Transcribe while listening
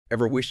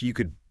Ever wish you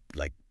could,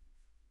 like,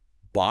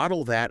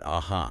 bottle that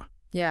aha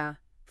Yeah.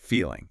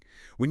 feeling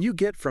when you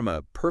get from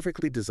a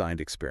perfectly designed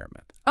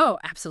experiment? Oh,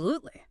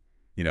 absolutely.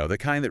 You know, the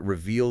kind that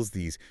reveals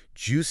these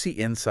juicy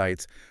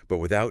insights, but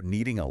without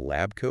needing a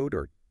lab coat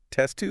or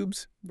test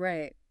tubes?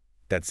 Right.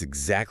 That's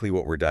exactly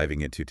what we're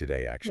diving into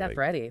today, Yeah, actually.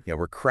 ready. Yeah,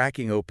 we're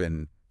cracking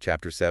open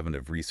Chapter 7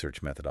 of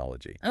Research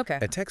Methodology. Okay.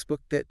 A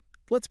textbook that,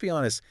 let's be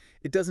honest,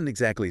 it doesn't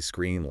exactly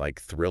scream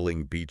like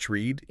thrilling beach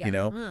read, Yeah. you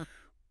know? Mm.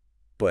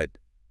 But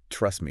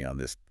trust me on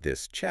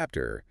this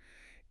chapter,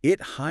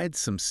 it hides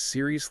some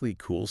seriously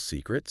cool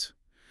secrets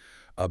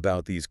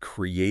about these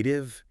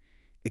creative,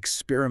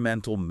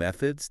 experimental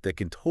methods that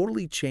can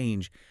totally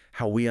change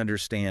how we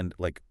understand,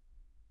 like,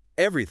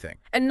 everything.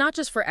 And not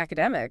just for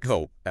academics.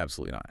 Oh,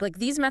 absolutely not. Like,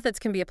 these methods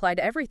can be applied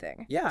to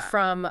everything. Yeah.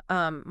 From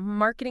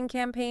marketing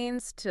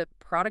campaigns to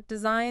product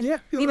design. Yeah.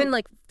 Even,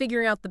 like,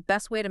 figuring out the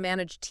best way to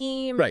manage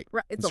team. Right.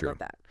 It's That's all about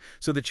that.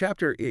 So the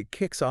chapter, it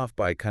kicks off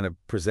by kind of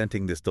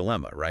presenting this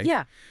dilemma, right?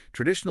 Yeah.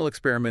 Traditional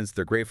experiments,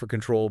 they're great for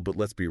control, but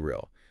let's be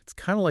real. It's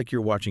kind of like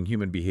you're watching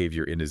human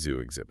behavior in a zoo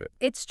exhibit.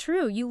 It's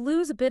true. You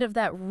lose a bit of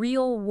that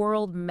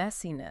real-world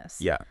messiness.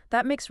 Yeah,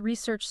 That makes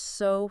research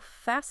so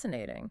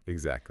fascinating.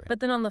 exactly. But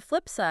then on the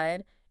flip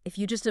side, if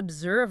you just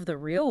observe the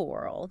real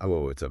world,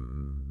 Oh,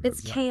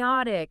 it's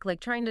chaotic, like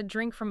trying to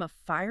drink from a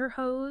fire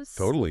hose.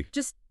 Totally.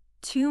 Just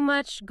too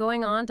much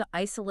going on to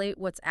isolate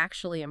what's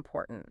actually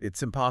important.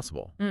 It's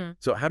impossible. Mm.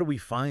 So how do we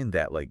find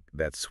that, like,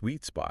 that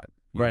sweet spot?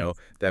 You Right. know,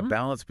 that Mhm.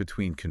 balance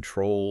between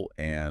control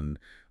and,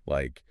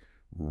 like,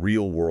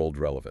 real-world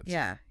relevance?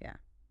 Yeah.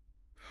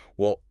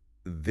 Well,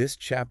 this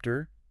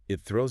chapter,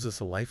 it throws us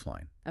a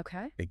lifeline.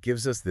 Okay. It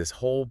gives us this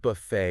whole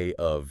buffet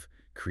of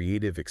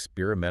creative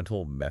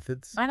experimental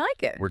methods. I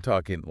like it. We're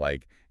talking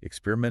like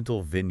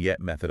experimental vignette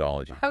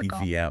methodology, Oh, cool.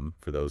 EVM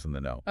for those in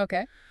the know.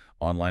 Okay.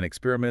 Online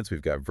experiments,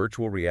 we've got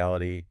virtual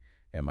reality,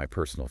 and my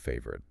personal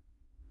favorite,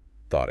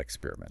 thought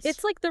experiments.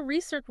 It's like the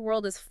research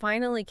world is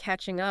finally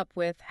catching up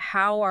with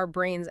how our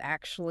brains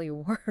actually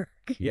work.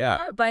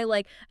 Yeah. By,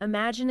 like,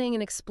 imagining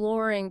and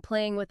exploring,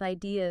 playing with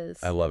ideas.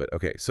 I love it.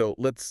 Okay, so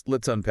let's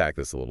unpack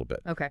this a little bit.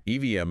 Okay.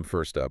 EVM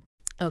first up.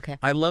 Okay.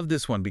 I love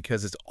this one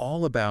because it's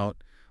all about,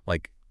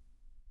 like,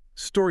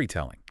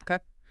 storytelling. Okay.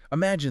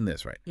 Imagine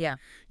this, right? Yeah.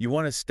 You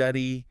want to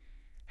study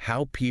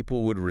how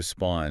people would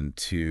respond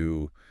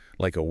to,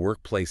 like, a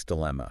workplace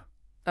dilemma.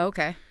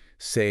 Okay.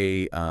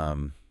 Say,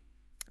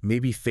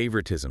 maybe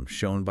favoritism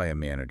shown by a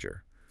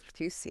manager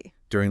Juicy.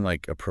 during,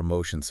 like, a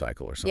promotion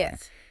cycle or something.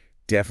 Yes.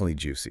 Definitely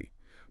juicy.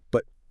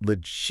 But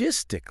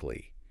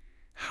logistically,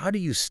 how do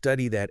you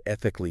study that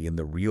ethically in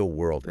the real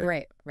world?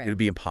 Right. It'd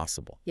be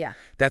impossible. Yeah.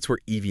 That's where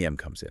EVM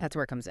comes in. That's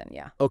where it comes in,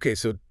 yeah. Okay,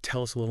 so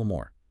tell us a little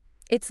more.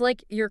 It's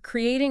like you're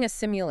creating a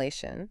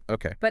simulation,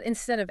 Okay. but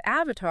instead of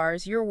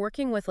avatars, you're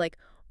working with, like,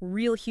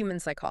 real human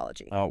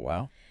psychology. Oh,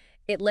 wow.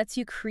 It lets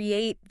you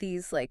create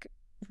these, like,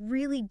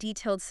 really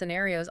detailed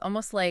scenarios,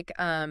 almost like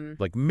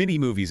Like mini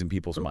movies in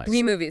people's minds.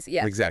 movies,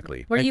 yes.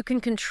 Exactly. Where And- you can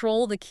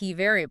control the key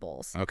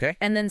variables. Okay.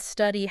 And then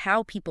study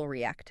how people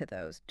react to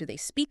those. Do they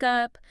speak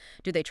up?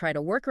 Do they try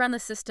to work around the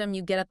system?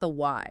 You get at the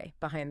why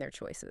behind their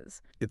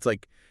choices. It's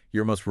like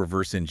you're almost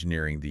reverse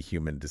engineering the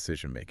human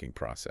decision-making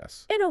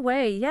process. In a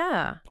way,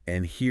 yeah.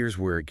 And here's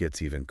where it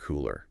gets even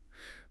cooler.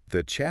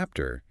 The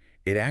chapter,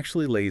 it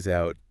actually lays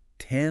out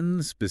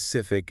 10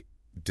 specific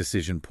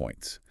decision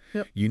points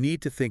Yep. you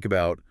need to think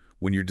about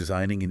when you're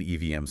designing an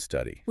EVM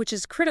study. Which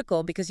is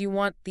critical because you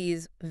want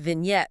these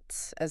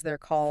vignettes, as they're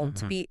called,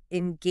 to be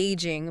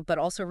engaging but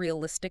also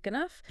realistic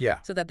enough Yeah.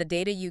 so that the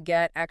data you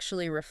get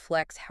actually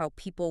reflects how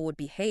people would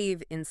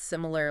behave in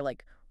similar,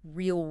 like,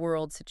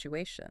 real-world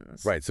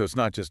situations. Right. So it's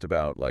not just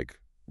about, like,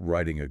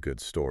 writing a good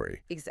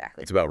story.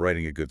 Exactly. It's about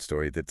writing a good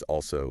story that's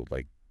also,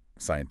 like,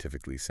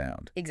 scientifically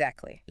sound.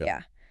 Exactly, Yep.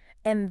 yeah.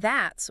 And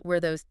that's where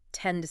those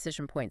 10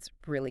 decision points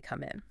really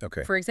come in.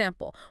 Okay. For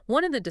example,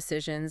 one of the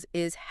decisions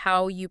is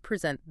how you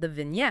present the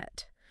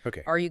vignette.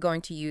 Okay. Are you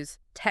going to use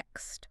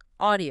text,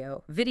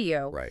 audio,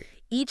 video? Right.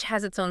 Each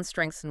has its own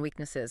strengths and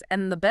weaknesses,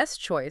 and the best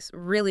choice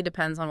really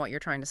depends on what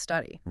you're trying to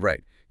study.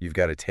 Right. You've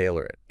got to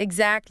tailor it.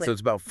 Exactly. So it's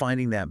about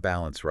finding that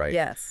balance, right?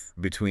 Yes.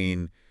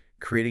 Between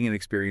creating an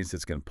experience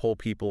that's going to pull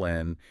people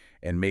in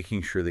and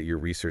making sure that your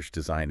research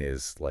design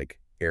is, like,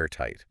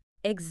 airtight.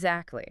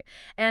 Exactly.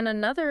 And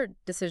another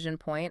decision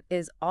point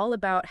is all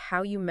about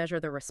how you measure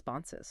the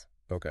responses.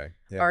 Okay.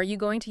 Are you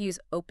going to use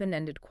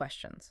open-ended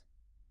questions,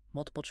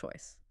 multiple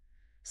choice,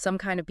 some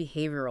kind of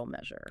behavioral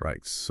measure?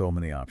 Right. So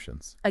many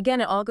options.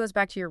 Again, it all goes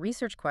back to your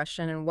research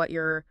question and what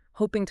you're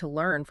hoping to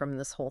learn from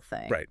this whole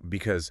thing. Right.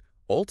 Because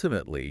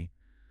ultimately,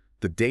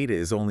 the data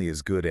is only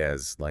as good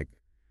as, like,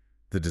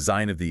 the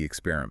design of the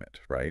experiment,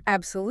 right?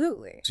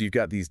 Absolutely. So you've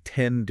got these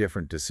 10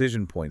 different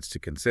decision points to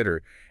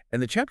consider.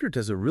 And the chapter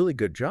does a really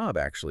good job,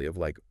 actually, of,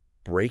 like,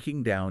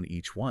 breaking down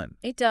each one,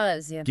 It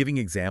does, yeah. giving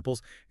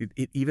examples.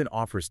 It even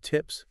offers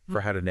tips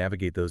for how to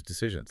navigate those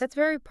decisions. That's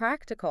very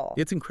practical.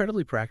 It's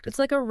incredibly practical. It's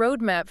like a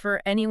roadmap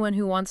for anyone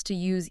who wants to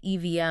use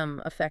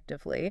EVM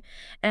effectively.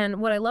 And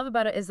what I love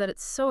about it is that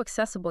it's so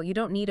accessible. You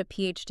don't need a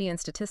PhD in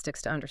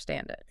statistics to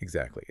understand it.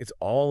 Exactly. It's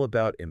all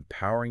about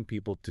empowering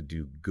people to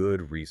do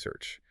good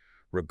research,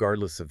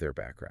 regardless of their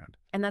background.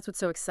 And that's what's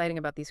so exciting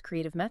about these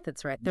creative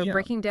methods, right? They're Yeah.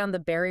 breaking down the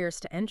barriers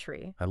to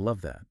entry. I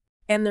love that.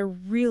 And they're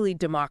really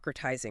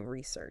democratizing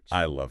research.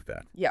 I love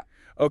that. Yeah.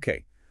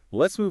 Okay,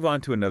 let's move on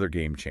to another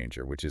game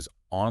changer, which is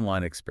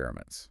online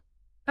experiments.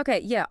 Okay,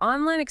 yeah.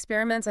 Online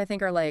experiments, I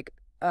think, are like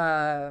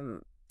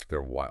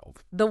They're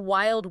wild. the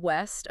Wild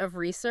West of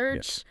research,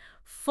 Yes.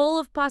 full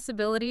of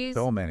possibilities.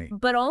 So many.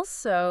 But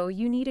also,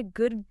 you need a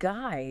good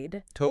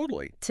guide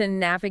Totally. to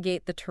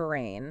navigate the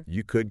terrain.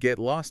 You could get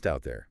lost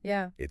out there.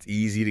 Yeah, It's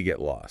easy to get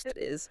lost. it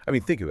is. I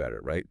mean, think about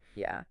it, right?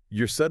 Yeah,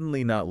 You're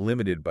suddenly not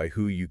limited by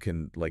who you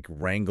can, like,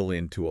 wrangle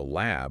into a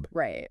lab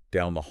right.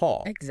 down the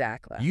hall.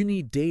 Exactly. You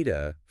need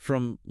data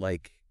from,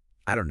 like,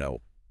 I don't know,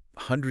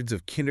 hundreds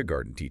of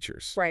kindergarten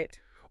teachers. Right.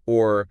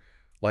 Or,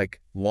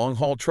 like,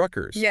 long-haul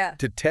truckers. Yeah.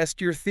 To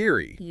test your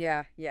theory.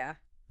 Yeah, yeah.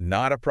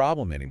 Not a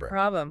problem anymore.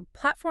 Problem.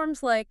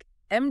 Platforms like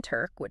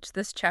MTurk, which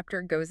this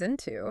chapter goes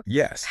into,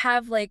 Yes.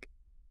 have like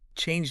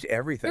Changed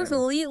everything.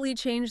 completely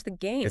changed the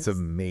game. It's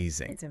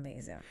amazing. It's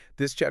amazing.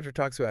 This chapter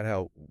talks about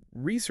how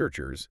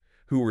researchers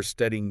who were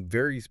studying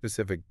very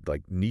specific,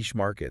 like, niche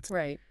markets,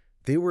 Right.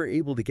 they were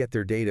able to get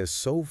their data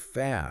so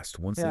fast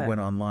once they Yeah. went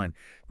online.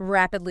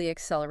 Rapidly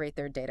accelerate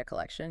their data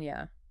collection.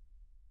 Yeah.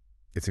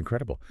 It's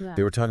incredible. Yeah.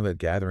 They were talking about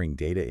gathering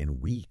data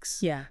in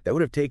weeks. Yeah. That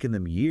would have taken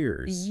them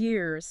years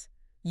Years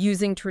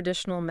using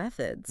traditional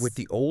methods. with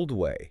the old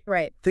way.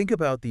 Right. Think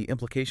about the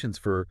implications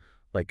for,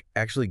 like,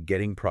 actually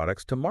getting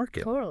products to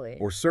market Totally.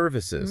 or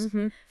services.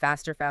 Mm-hmm.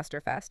 Faster, faster,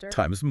 faster.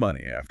 Time is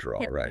money, after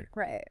all, Yeah, right?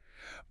 Right.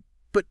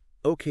 But,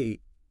 okay,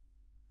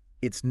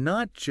 it's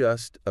not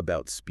just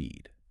about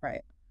speed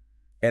Right.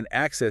 and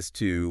access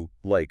to,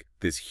 like,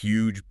 this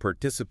huge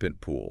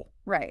participant pool.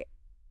 Right.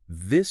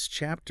 This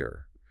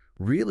chapter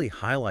really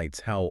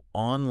highlights how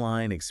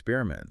online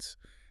experiments,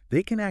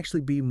 they can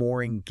actually be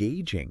more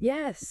engaging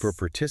Yes. for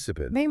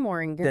participants Way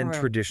more than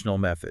traditional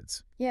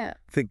methods. Yeah.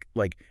 Think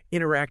like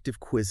interactive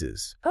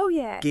quizzes, Oh,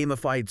 yeah.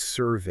 gamified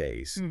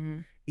surveys, Mm-hmm.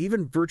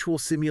 even virtual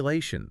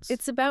simulations.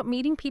 It's about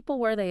meeting people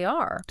where they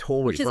are,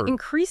 totally which is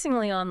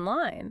increasingly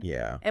online.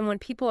 yeah, And when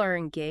people are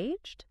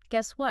engaged,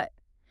 guess what?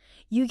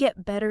 You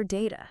get better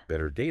data.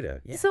 better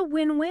data. Yeah. It's a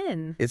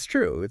win-win. It's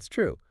true. It's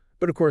true.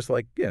 But of course,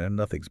 like,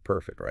 nothing's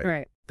perfect, right?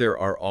 Right. There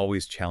are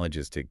always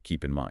challenges to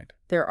keep in mind,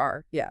 There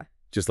are. Yeah.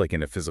 just like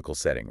in a physical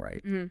setting,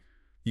 right? Mm-hmm.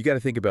 You got to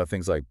think about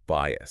things like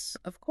bias.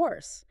 Of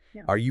course.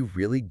 Yeah. Are you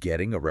really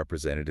getting a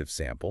representative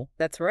sample?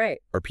 That's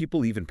right. Are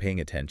people even paying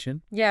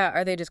attention? Yeah.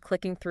 Are they just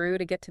clicking through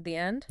to get to the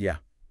end? Yeah.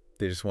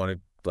 They just want to,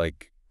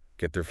 like,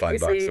 get their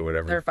 $5 or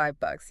whatever. They're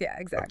 $5. Yeah,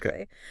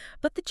 exactly.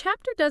 But the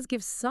chapter does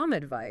give some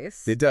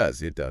advice It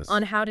does. It does.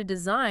 on how to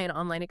design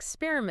online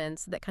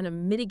experiments that kind of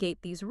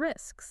mitigate these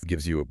risks.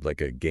 Gives you,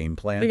 like, a game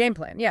plan. The game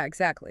plan. Yeah,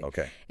 exactly.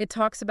 Okay. It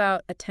talks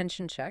about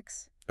attention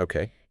checks,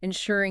 Okay.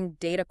 ensuring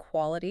data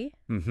quality,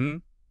 Mm-hmm.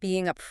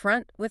 being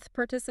upfront with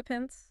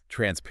participants.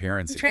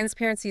 Transparency.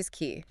 Transparency is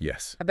key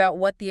Yes. about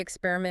what the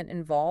experiment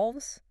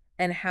involves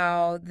and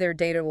how their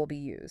data will be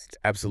used.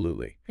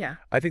 Absolutely. Yeah.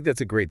 I think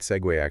that's a great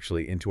segue,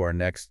 actually, into our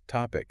next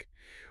topic,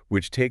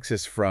 which takes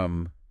us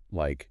from,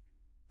 like,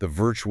 the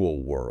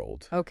virtual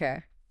world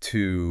Okay.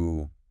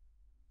 to,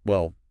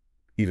 well,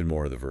 even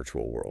more of the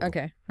virtual world.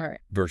 Okay. All right.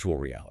 Virtual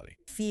reality.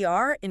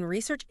 VR in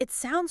research, it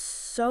sounds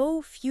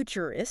so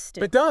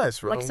futuristic. It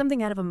does, like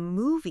something out of a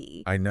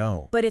movie. I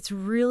know. But it's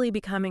really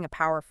becoming a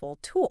powerful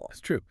tool. That's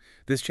true.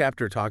 This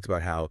chapter talks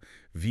about how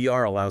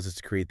VR allows us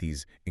to create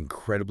these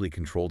incredibly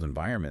controlled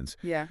environments,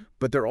 Yeah.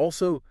 but they're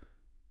also,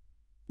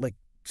 like,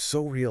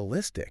 so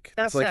realistic.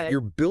 That's it's like right.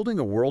 you're building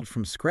a world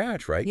from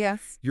scratch, right?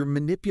 Yes. You're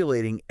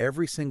manipulating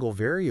every single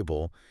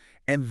variable,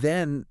 and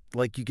then,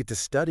 like, you get to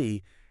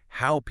study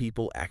how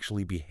people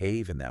actually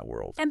behave in that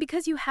world. And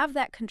because you have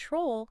that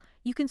control,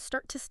 you can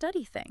start to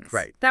study things.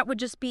 Right. That would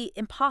just be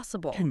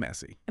impossible. And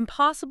messy.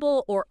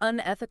 Impossible or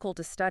unethical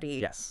to study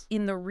Yes.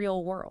 in the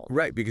real world.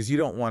 Right, because you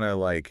don't want to,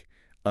 like,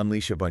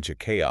 unleash a bunch of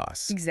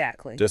chaos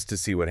Exactly. just to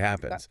see what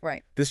happens.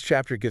 Right. This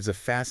chapter gives a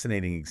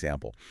fascinating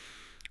example.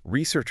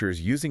 Researchers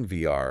using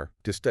VR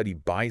to study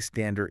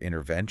bystander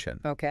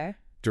intervention Okay.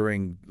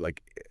 during,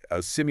 like,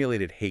 a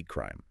simulated hate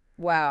crime,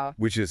 Wow.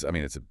 which is, I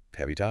mean, it's a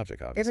heavy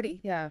topic, obviously.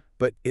 Yeah.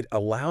 But it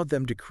allowed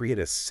them to create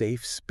a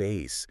safe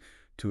space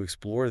to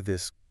explore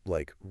this,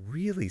 like,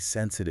 really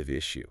sensitive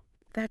issue.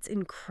 That's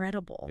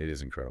incredible. It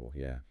is incredible,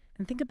 yeah.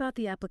 And think about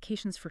the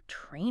applications for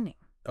training,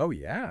 Oh,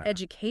 yeah.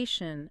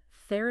 education,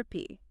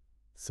 therapy.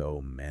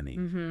 So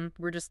many.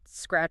 We're just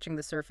scratching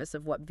the surface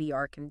of what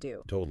VR can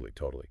do. Totally,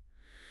 totally.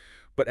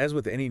 But as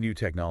with any new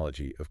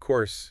technology, of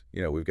course,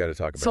 we've got to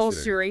talk about Soul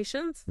synergy.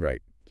 serrations?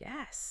 Right.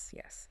 Yes,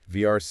 yes.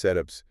 VR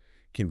setups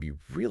can be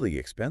really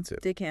expensive.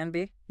 They can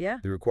be. Yeah,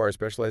 They require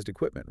specialized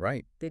equipment,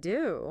 right? they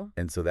do.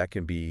 And so that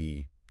can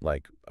be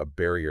like a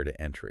barrier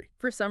to entry.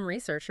 For some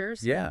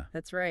researchers. Yeah.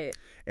 That's right.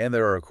 And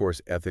there are, of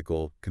course,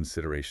 ethical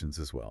considerations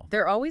as well.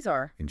 There always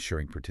are.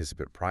 Ensuring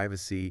participant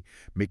privacy,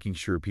 making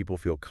sure people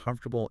feel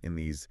comfortable in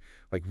these,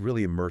 like,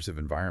 really immersive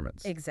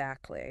environments.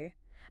 Exactly.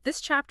 This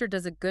chapter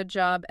does a good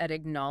job at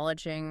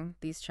acknowledging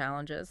these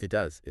challenges. It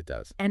does. It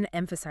does. And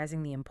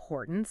emphasizing the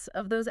importance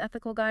of those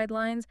ethical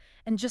guidelines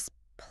and just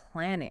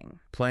planning.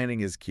 Planning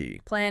is key.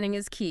 Planning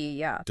is key,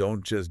 yeah.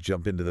 Don't just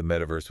jump into the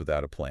metaverse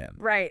without a plan.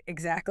 Right,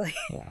 exactly.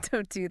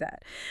 Don't do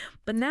that.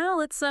 But now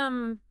let's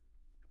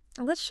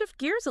shift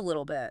gears a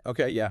little bit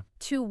Okay, yeah.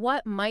 to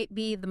what might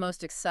be the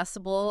most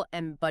accessible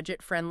and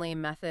budget-friendly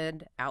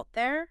method out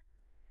there,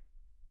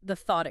 the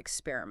thought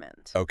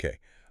experiment. Okay.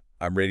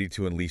 I'm ready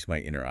to unleash my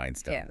inner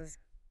Einstein. Yes.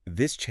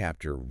 This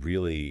chapter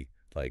really,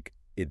 like,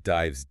 it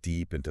dives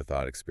deep into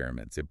thought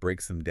experiments. It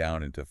breaks them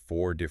down into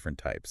 4 different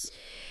types,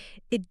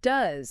 It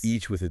does.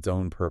 each with its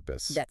own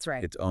purpose. That's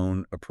right. Its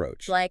own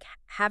approach. Like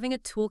having a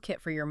toolkit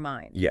for your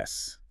mind.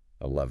 Yes,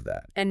 I love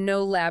that. And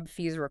no lab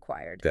fees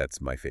required. That's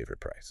my favorite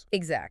price.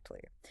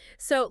 Exactly.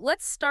 So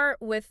let's start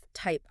with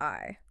type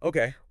I,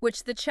 Okay.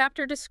 which the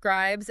chapter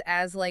describes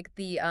as like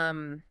the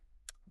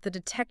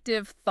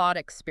detective thought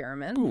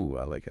experiment. Ooh,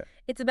 I like it.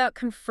 It's about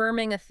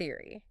confirming a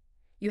theory.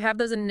 You have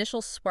those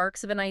initial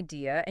sparks of an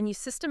idea, and you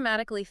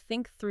systematically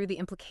think through the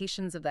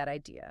implications of that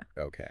idea.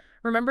 Okay.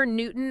 Remember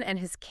Newton and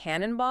his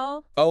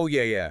cannonball? Oh,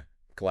 yeah, yeah.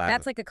 Glad.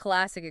 That's like a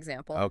classic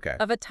example Okay.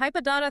 of a type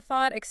of data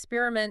thought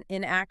experiment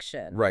in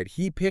action. Right.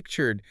 He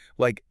pictured,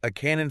 like, a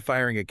cannon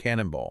firing a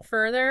cannonball.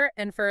 Further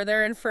and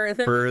further and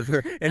further.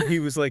 Further. And he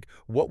was like,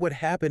 what would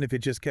happen if it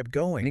just kept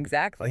going?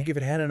 Exactly. Like, if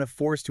it had enough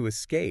force to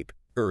escape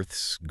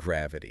Earth's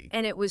gravity.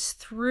 And it was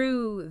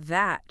through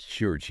that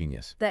Pure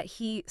genius. that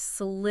he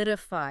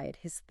solidified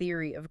his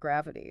theory of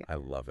gravity. I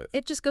love it.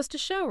 It just goes to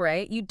show,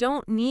 right? You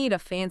don't need a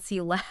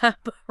fancy lab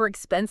or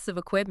expensive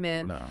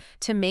equipment No.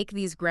 to make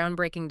these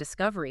groundbreaking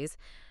discoveries.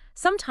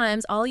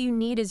 Sometimes all you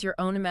need is your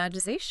own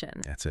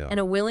imagination That's it. and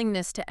a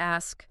willingness to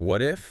ask,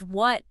 What if?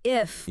 what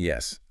if?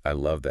 Yes, I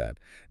love that.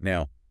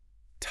 Now,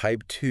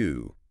 type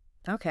 2.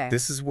 Okay.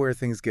 This is where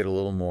things get a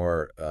little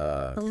more,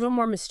 A little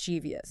more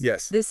mischievous.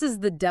 Yes. This is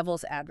the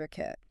devil's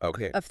advocate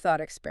okay. of thought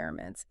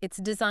experiments. It's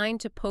designed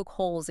to poke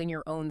holes in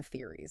your own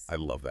theories I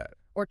love that.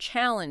 or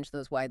challenge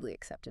those widely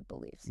accepted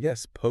beliefs.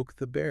 Yes, poke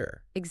the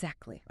bear.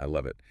 Exactly. I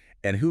love it.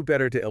 And who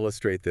better to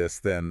illustrate this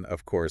than,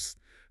 of course,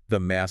 the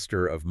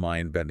master of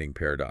mind-bending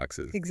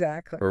paradoxes,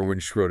 Exactly. Erwin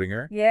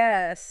Schrödinger,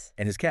 Yes.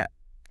 and his cat.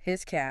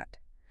 His cat.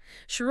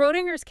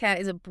 Schrodinger's cat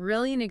is a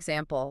brilliant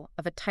example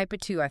of a type of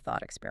 2 I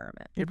thought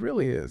experiment It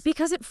really is.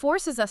 because it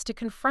forces us to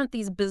confront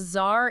these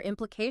bizarre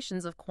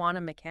implications of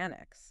quantum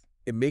mechanics.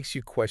 It makes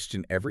you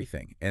question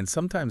everything. And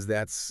sometimes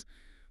that's,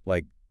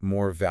 like,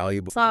 more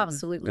valuable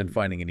Absolutely. than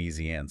finding an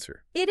easy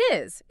answer. It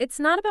is. It's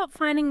not about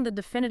finding the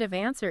definitive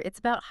answer. It's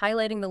about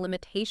highlighting the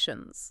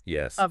limitations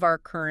Yes. of our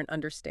current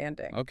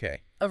understanding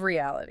Okay. of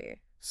reality.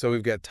 So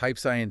we've got type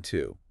Science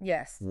 2.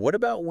 Yes. What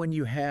about when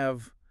you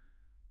have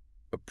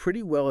a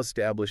pretty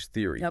well-established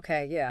theory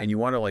Okay, yeah. and you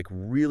want to, like,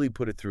 really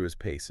put it through its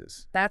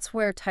paces? That's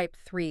where type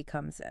 3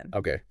 comes in.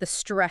 Okay. The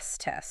stress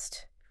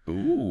test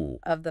Ooh,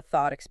 of the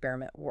thought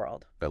experiment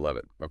world. I love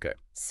it. Okay.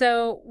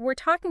 So we're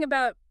talking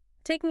about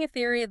taking a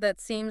theory that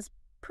seems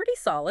pretty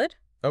solid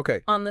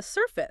Okay. on the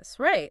surface,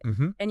 right?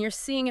 Mm-hmm. And you're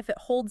seeing if it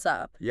holds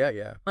up Yeah,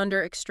 yeah.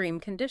 under extreme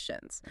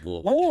conditions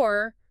We'll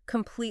or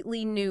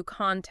completely new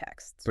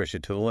contexts. push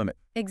it to the limit.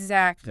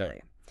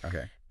 Exactly.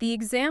 Okay. The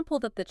example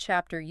that the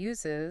chapter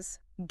uses,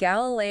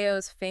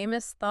 Galileo's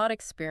famous thought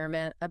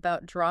experiment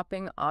about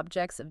dropping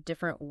objects of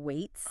different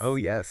weights Oh,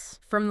 yes.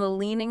 from the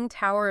Leaning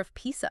Tower of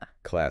Pisa.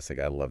 Classic.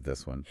 I love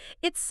this one.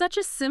 It's such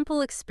a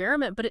simple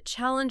experiment, but it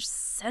challenged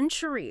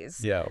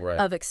centuries Yeah, right.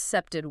 of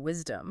accepted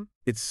wisdom.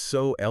 It's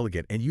so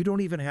elegant. And you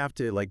don't even have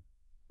to, like,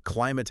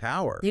 climb a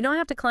tower. You don't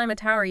have to climb a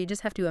tower, you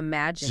just have to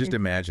imagine. Just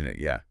imagine it.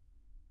 Yeah.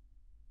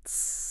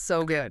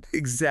 So good.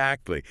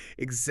 Exactly.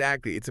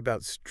 Exactly. It's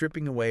about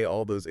stripping away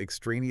all those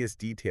extraneous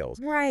details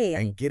Right.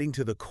 and getting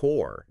to the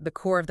core. The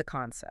core of the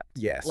concept.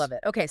 Yes. Love it.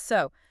 Okay,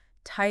 so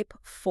type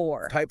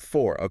 4. Type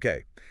 4.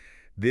 Okay.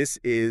 This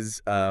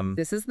is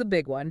This is the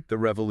big one. the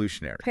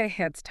revolutionary. Okay,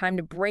 it's time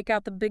to break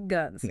out the big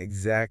guns.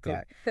 Exactly.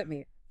 Yeah, hit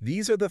me.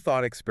 These are the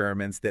thought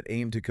experiments that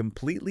aim to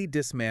completely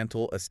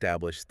dismantle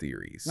established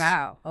theories.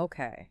 Wow.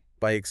 Okay.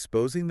 By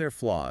exposing their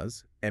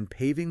flaws and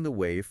paving the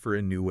way for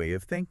a new way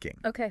of thinking.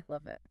 Okay,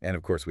 love it. And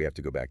of course, we have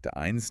to go back to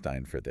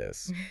Einstein for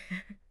this.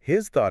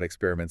 His thought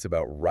experiments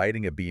about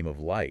riding a beam of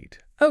light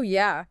Oh,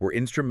 yeah. were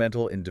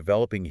instrumental in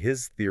developing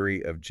his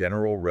theory of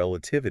general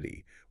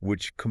relativity,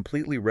 which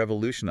completely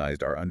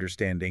revolutionized our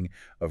understanding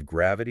of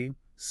gravity,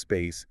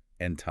 space,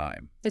 and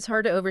time. It's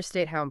hard to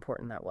overstate how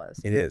important that was.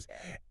 It is.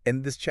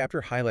 And this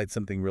chapter highlights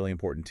something really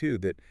important, too,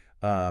 that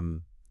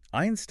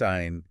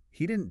Einstein,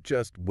 he didn't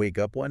just wake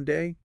up one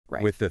day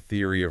Right. with the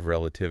theory of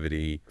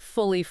relativity.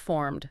 Fully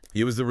formed.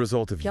 It was the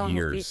result of Yeah,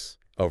 years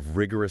of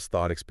rigorous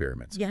thought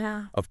experiments,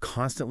 Yeah. of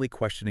constantly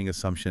questioning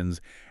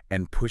assumptions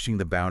and pushing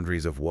the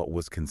boundaries of what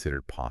was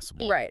considered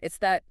possible. Right. It's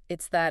that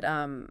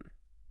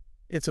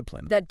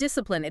Discipline. That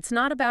discipline, it's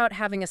not about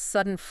having a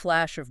sudden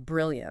flash of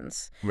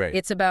brilliance. Right.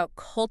 It's about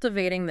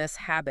cultivating this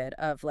habit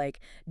of like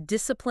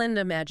disciplined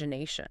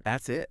imagination,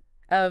 That's it.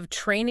 of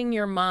training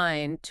your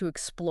mind to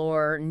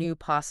explore new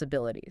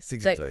possibilities.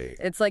 Exactly.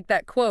 It's like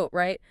that quote,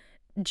 right?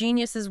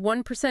 Genius is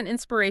 1%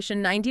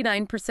 inspiration,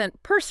 99%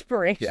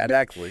 perspiration. Yeah,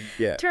 exactly.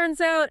 Yeah. Turns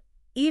out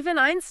even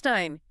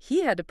Einstein,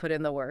 he had to put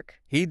in the work.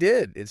 He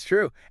did. It's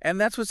true. And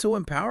that's what's so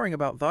empowering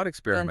about thought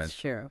experiments. That's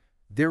true.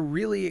 They're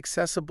really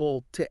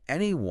accessible to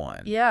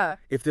anyone. Yeah.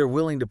 If they're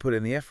willing to put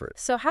in the effort.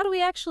 So how do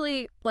we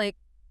actually, like,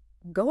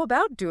 go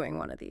about doing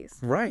one of these?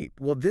 Right.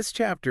 Well, this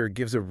chapter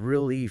gives a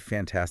really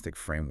fantastic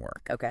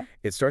framework. Okay.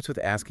 It starts with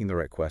asking the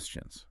right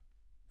questions.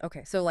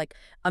 Okay, so like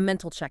a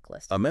mental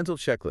checklist. A mental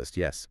checklist,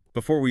 yes.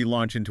 Before we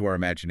launch into our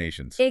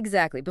imaginations.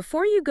 Exactly.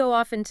 Before you go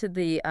off into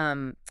the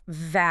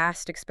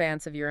vast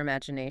expanse of your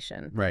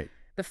imagination, Right.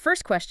 the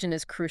first question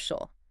is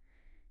crucial.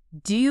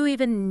 Do you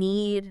even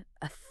need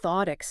a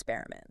thought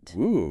experiment?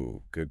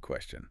 Ooh, good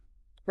question.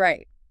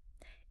 Right.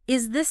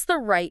 Is this the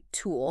right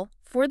tool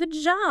for the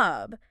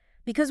job?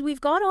 Because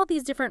we've got all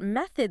these different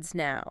methods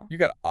now. You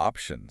got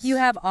options. You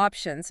have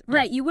options. Yeah.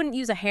 Right. You wouldn't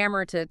use a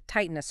hammer to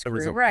tighten a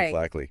screw. Right.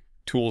 Exactly.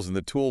 Tools in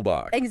the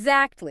toolbox.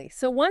 Exactly.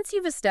 So once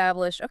you've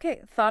established,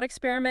 okay, thought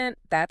experiment,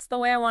 that's the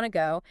way I want to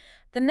go,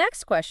 the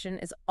next question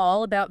is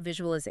all about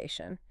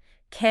visualization.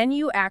 Can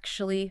you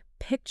actually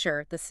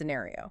picture the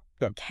scenario?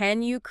 Good.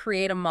 Can you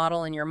create a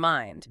model in your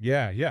mind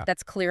Yeah.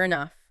 that's clear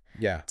enough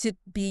Yeah. to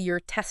be your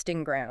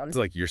testing ground? It's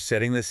like you're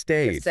setting the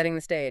stage. You're setting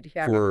the stage.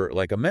 Yeah. For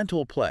like a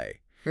mental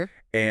play. Sure.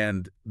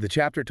 And the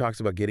chapter talks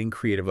about getting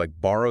creative, like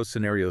borrow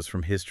scenarios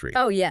from history.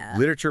 Oh, yeah.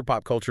 Literature,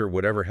 pop culture,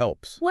 whatever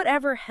helps.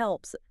 Whatever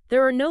helps.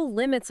 There are no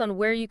limits on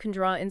where you can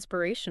draw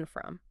inspiration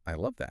from. I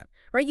love that.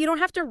 Right? You don't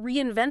have to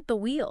reinvent the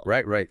wheel.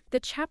 Right. The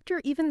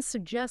chapter even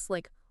suggests,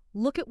 like,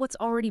 look at what's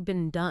already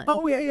been done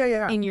Oh,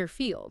 yeah. in your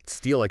field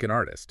Steal like an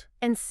artist.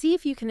 and see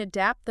if you can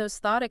adapt those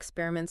thought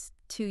experiments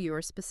to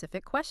your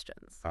specific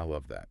questions. I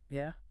love that.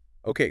 Yeah.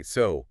 Okay,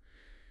 so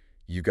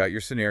you got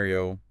your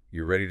scenario.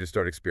 You're ready to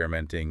start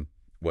experimenting.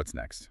 What's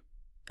next?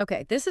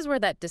 Okay, this is where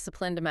that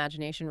disciplined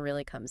imagination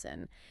really comes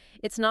in.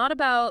 It's not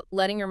about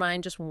letting your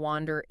mind just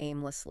wander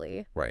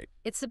aimlessly. Right.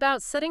 It's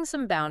about setting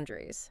some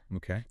boundaries,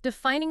 Okay.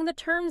 defining the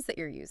terms that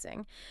you're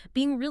using,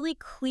 being really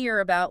clear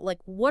about, like,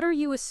 what are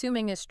you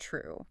assuming is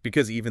true?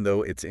 Because even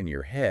though it's in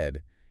your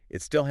head,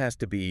 it still has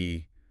to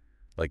be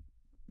like,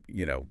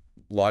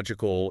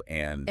 logical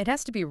and It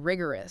has to be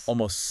rigorous.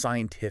 almost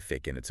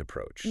scientific in its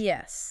approach.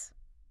 Yes.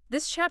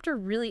 This chapter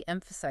really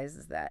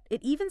emphasizes that.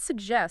 It even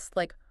suggests,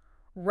 like,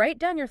 write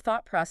down your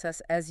thought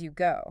process as you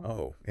go.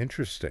 Oh,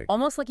 interesting.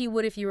 Almost like you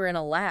would if you were in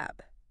a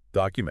lab.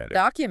 Document it.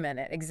 Document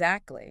it,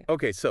 exactly.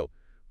 Okay, so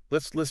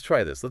let's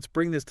try this. Let's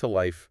bring this to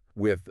life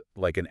with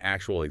like an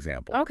actual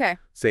example. Okay.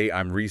 Say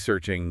I'm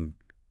researching,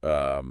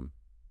 I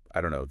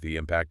don't know, the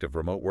impact of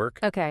remote work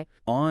Okay.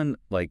 on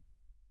like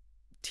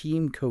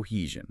team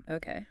cohesion.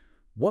 Okay.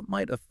 What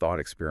might a thought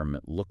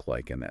experiment look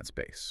like in that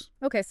space?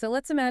 Okay, so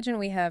let's imagine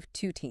we have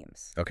two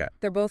teams. Okay.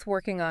 They're both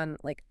working on,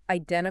 like,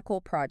 identical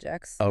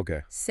projects.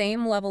 Okay.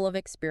 Same level of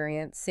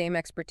experience, same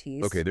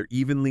expertise. Okay, they're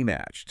evenly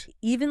matched.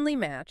 Evenly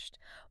matched.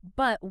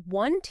 But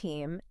one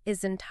team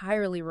is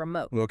entirely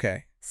remote,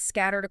 Okay.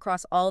 scattered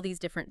across all these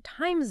different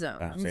time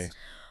zones,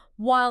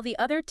 while the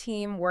other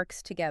team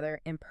works together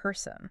in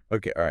person.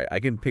 Okay, all right.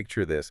 I can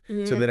picture this.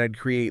 So then I'd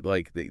create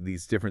like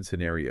these different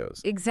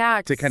scenarios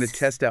Exactly. to kind of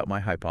test out my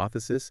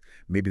hypothesis.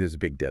 Maybe there's a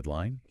big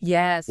deadline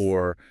Yes.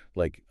 or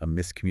like a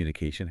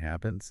miscommunication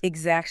happens.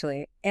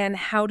 Exactly. And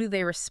how do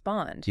they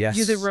respond? Yes.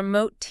 Do the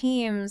remote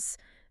teams,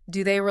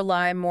 do they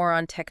rely more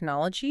on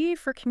technology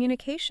for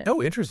communication?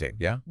 Oh, interesting.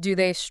 Yeah. Do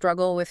they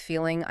struggle with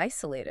feeling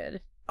isolated?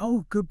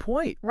 Oh, good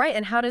point. Right.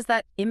 And how does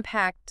that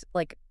impact,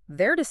 like,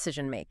 their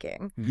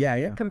decision-making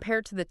Yeah.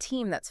 compared to the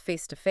team that's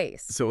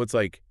face-to-face? So it's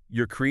like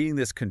you're creating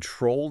this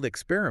controlled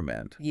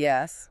experiment,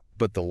 Yes.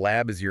 but the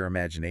lab is your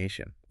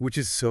imagination, which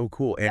is so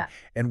cool. And Yeah.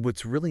 and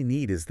what's really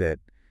neat is that,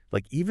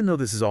 like, even though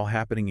this is all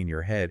happening in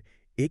your head,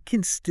 it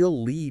can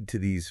still lead to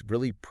these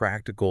really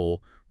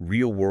practical,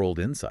 real-world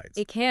insights.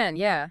 It can,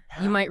 yeah.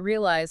 You might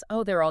realize,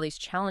 oh, there are all these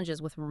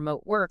challenges with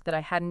remote work that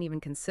I hadn't even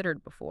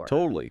considered before.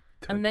 Totally.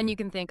 And then you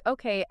can think,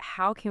 okay,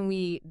 how can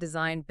we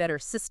design better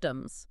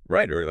systems?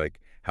 Right, or like,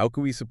 how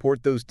can we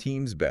support those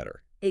teams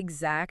better?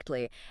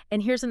 Exactly.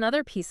 And here's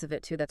another piece of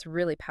it, too, that's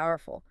really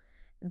powerful.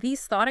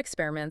 These thought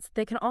experiments,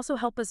 they can also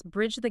help us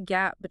bridge the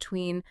gap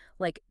between,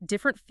 like,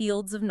 different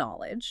fields of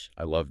knowledge.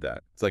 I love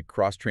that. It's like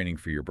cross-training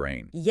for your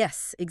brain.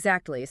 Yes,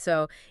 exactly.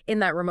 So in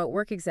that remote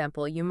work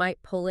example, you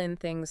might pull in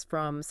things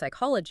from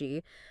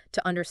psychology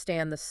to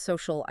understand the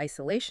social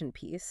isolation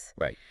piece.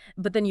 Right.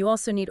 But then you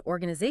also need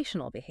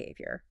organizational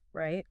behavior,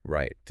 right?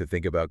 Right, to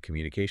think about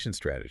communication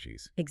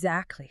strategies.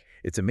 Exactly.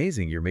 It's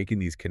amazing you're making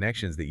these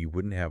connections that you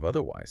wouldn't have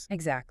otherwise.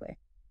 Exactly.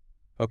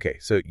 Okay,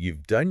 so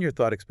you've done your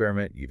thought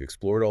experiment, you've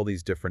explored all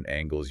these different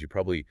angles, you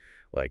probably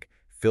like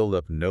filled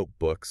up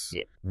notebooks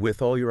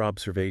with all your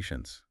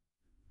observations.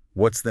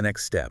 What's the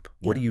next step?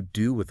 What do Yeah. you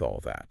do with all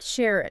that?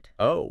 Share it.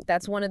 Oh,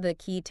 That's one of the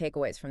key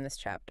takeaways from this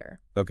chapter.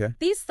 okay.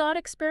 These thought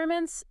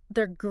experiments,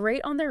 they're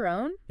great on their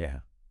own, Yeah.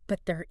 but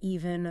they're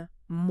even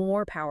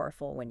more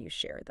powerful when you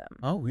share them.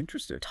 Oh,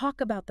 interesting.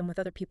 Talk about them with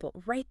other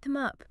people. Write them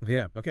up.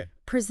 Yeah, okay.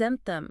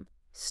 Present them.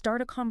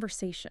 Start a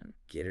conversation.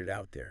 Get it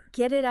out there.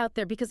 Get it out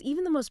there, because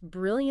even the most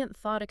brilliant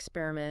thought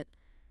experiment,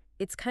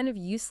 it's kind of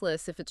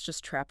useless if it's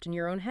just trapped in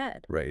your own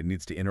head. Right, it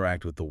needs to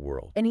interact with the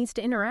world. It needs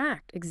to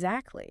interact,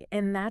 exactly.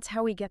 And that's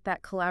how we get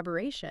that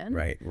collaboration,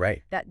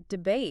 Right. that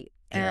debate,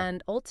 Yeah.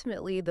 and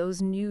ultimately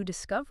those new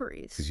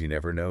discoveries. Because you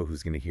never know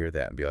who's going to hear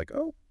that and be like,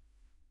 oh,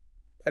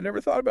 I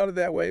never thought about it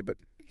that way, but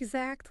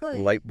Exactly.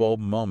 light bulb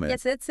moment.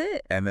 Yes, that's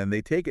it. And then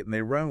they take it and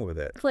they run with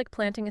it. It's like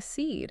planting a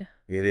seed.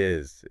 It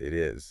is. It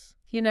is.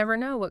 You never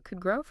know what could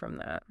grow from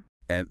that.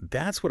 And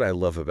that's what I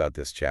love about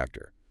this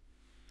chapter.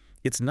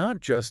 It's not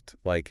just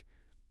like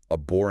a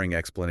boring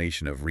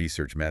explanation of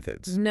research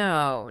methods.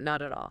 No,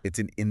 not at all. It's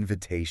an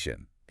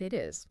invitation It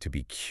is. to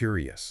be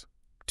curious,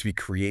 to be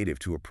creative,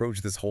 to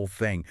approach this whole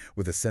thing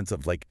with a sense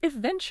of like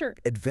Adventure.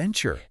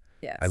 adventure.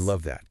 Yes. I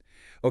love that.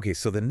 Okay,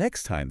 so the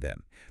next time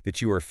then that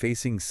you are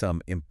facing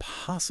some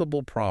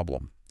impossible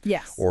problem,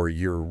 Yes. or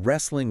you're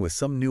wrestling with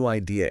some new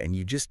idea and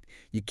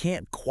you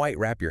can't quite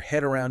wrap your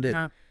head around it,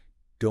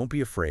 don't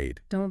be afraid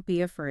Don't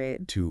be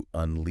afraid. to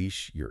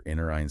unleash your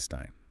inner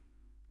Einstein.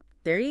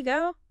 There you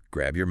go.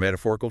 Grab your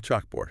metaphorical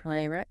chalkboard,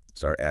 All right.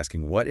 start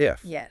asking what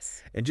if,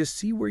 Yes. and just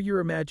see where your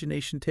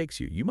imagination takes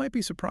you. You might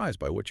be surprised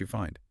by what you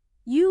find.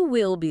 You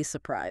will be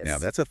surprised. Now,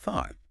 that's a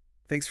thought.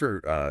 Thanks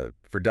for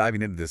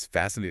diving into this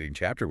fascinating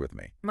chapter with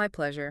me. My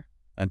pleasure.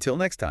 Until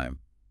next time,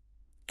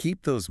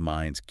 keep those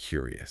minds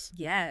curious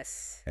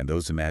Yes. and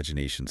those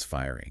imaginations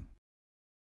firing.